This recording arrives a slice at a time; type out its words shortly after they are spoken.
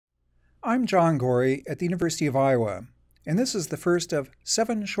I'm John Gorey at the University of Iowa, and this is the first of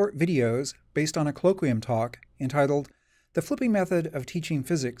 7 short videos based on a colloquium talk entitled The Flipping Method of Teaching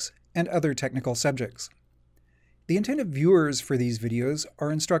Physics and Other Technical Subjects. The intended viewers for these videos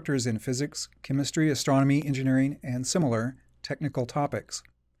are instructors in physics, chemistry, astronomy, engineering, and similar technical topics.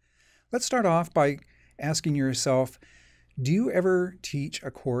 Let's start off by asking yourself, do you ever teach a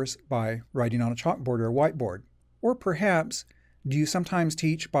course by writing on a chalkboard or a whiteboard? Or perhaps, do you sometimes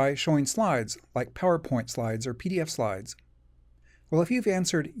teach by showing slides, like PowerPoint slides or PDF slides? Well, if you've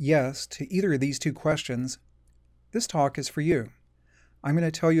answered yes to either of these two questions, this talk is for you. I'm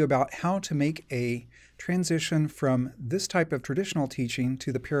going to tell you about how to make a transition from this type of traditional teaching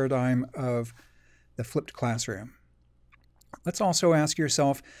to the paradigm of the flipped classroom. Let's also ask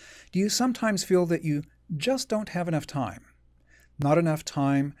yourself, do you sometimes feel that you just don't have enough time? Not enough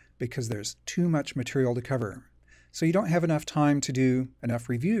time because there's too much material to cover. So you don't have enough time to do enough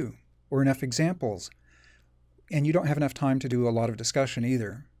review or enough examples, and you don't have enough time to do a lot of discussion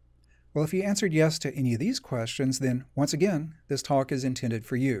either. Well, if you answered yes to any of these questions, then once again, this talk is intended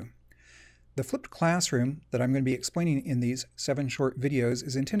for you. The flipped classroom that I'm going to be explaining in these 7 short videos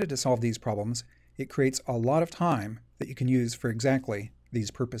is intended to solve these problems. It creates a lot of time that you can use for exactly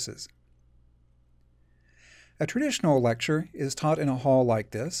these purposes. A traditional lecture is taught in a hall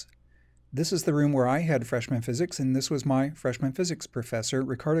like this. This is the room where I had freshman physics, and this was my freshman physics professor,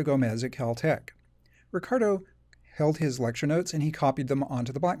 Ricardo Gomez at Caltech. Ricardo held his lecture notes and he copied them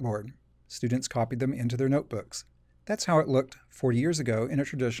onto the blackboard. Students copied them into their notebooks. That's how it looked 40 years ago in a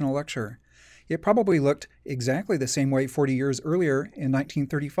traditional lecture. It probably looked exactly the same way 40 years earlier in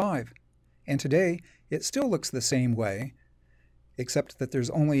 1935. And today, it still looks the same way, except that there's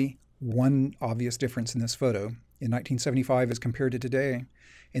only one obvious difference in this photo in 1975 as compared to today.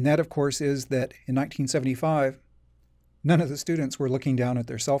 And that, of course, is that in 1975, none of the students were looking down at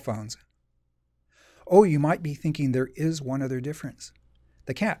their cell phones. Oh, you might be thinking there is one other difference.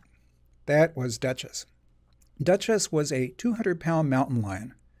 The cat. That was Duchess. Duchess was a 200-pound mountain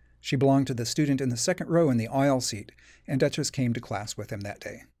lion. She belonged to the student in the second row in the aisle seat, and Duchess came to class with him that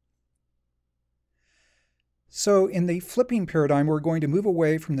day. So in the flipping paradigm, we're going to move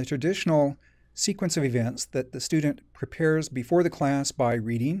away from the traditional sequence of events that the student prepares before the class by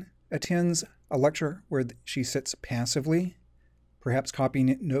reading, attends a lecture where she sits passively, perhaps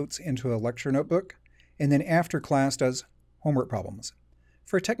copying notes into a lecture notebook, and then after class does homework problems.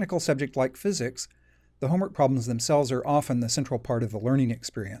 For a technical subject like physics, the homework problems themselves are often the central part of the learning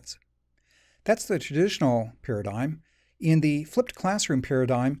experience. That's the traditional paradigm. In the flipped classroom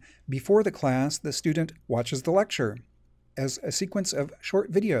paradigm, before the class, the student watches the lecture as a sequence of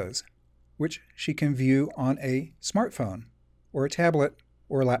short videos, which she can view on a smartphone, or a tablet,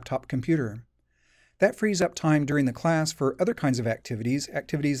 or a laptop computer. That frees up time during the class for other kinds of activities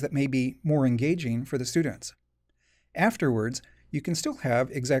that may be more engaging for the students. Afterwards, you can still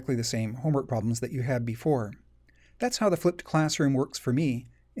have exactly the same homework problems that you had before. That's how the flipped classroom works for me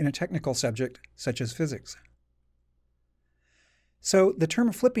in a technical subject such as physics. So the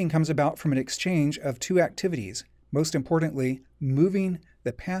term flipping comes about from an exchange of two activities, most importantly, moving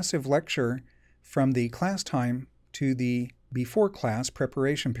the passive lecture from the class time to the before class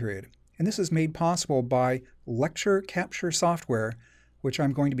preparation period. And this is made possible by lecture capture software, which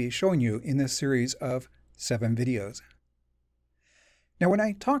I'm going to be showing you in this series of 7 videos. Now, when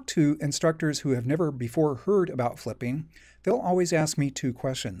I talk to instructors who have never before heard about flipping, they'll always ask me 2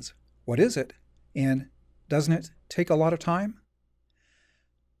 questions. What is it? And doesn't it take a lot of time?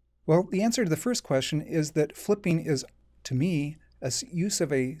 Well, the answer to the first question is that flipping is, to me, a use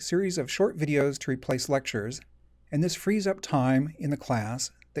of a series of short videos to replace lectures, and this frees up time in the class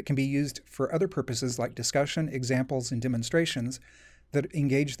that can be used for other purposes like discussion, examples, and demonstrations that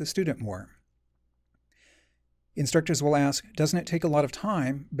engage the student more. Instructors will ask, doesn't it take a lot of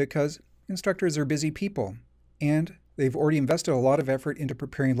time? Because instructors are busy people, and they've already invested a lot of effort into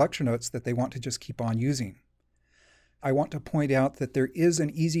preparing lecture notes that they want to just keep on using. I want to point out that there is an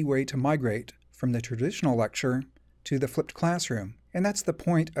easy way to migrate from the traditional lecture to the flipped classroom, and that's the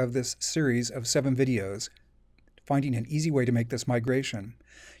point of this series of 7 videos, finding an easy way to make this migration.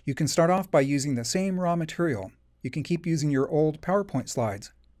 You can start off by using the same raw material. You can keep using your old PowerPoint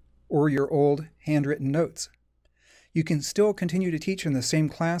slides or your old handwritten notes. You can still continue to teach in the same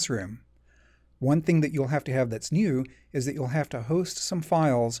classroom. One thing that you'll have to have that's new is that you'll have to host some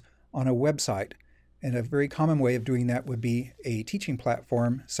files on a website. And a very common way of doing that would be a teaching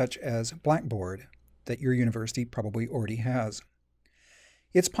platform such as Blackboard that your university probably already has.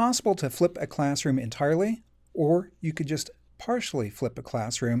 It's possible to flip a classroom entirely, or you could just partially flip a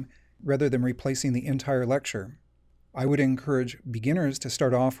classroom rather than replacing the entire lecture. I would encourage beginners to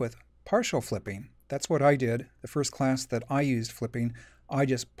start off with partial flipping. That's what I did. The first class that I used flipping, I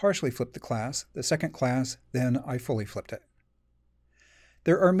just partially flipped the class. The second class, then I fully flipped it.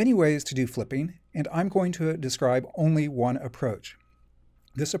 There are many ways to do flipping, and I'm going to describe only one approach.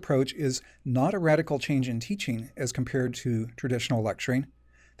 This approach is not a radical change in teaching as compared to traditional lecturing.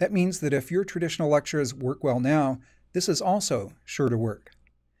 That means that if your traditional lectures work well now, this is also sure to work.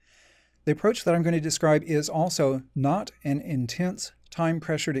 The approach that I'm going to describe is also not an intense,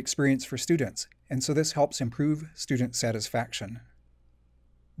 time-pressured experience for students, and so this helps improve student satisfaction.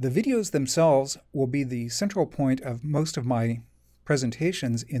 The videos themselves will be the central point of most of my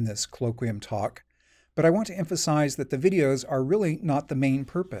presentations in this colloquium talk, but I want to emphasize that the videos are really not the main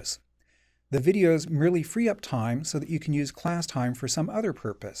purpose. The videos merely free up time so that you can use class time for some other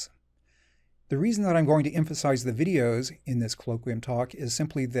purpose. The reason that I'm going to emphasize the videos in this colloquium talk is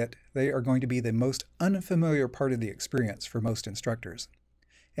simply that they are going to be the most unfamiliar part of the experience for most instructors.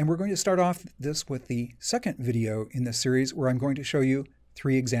 And we're going to start off this with the second video in this series where I'm going to show you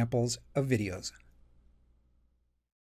 3 examples of videos.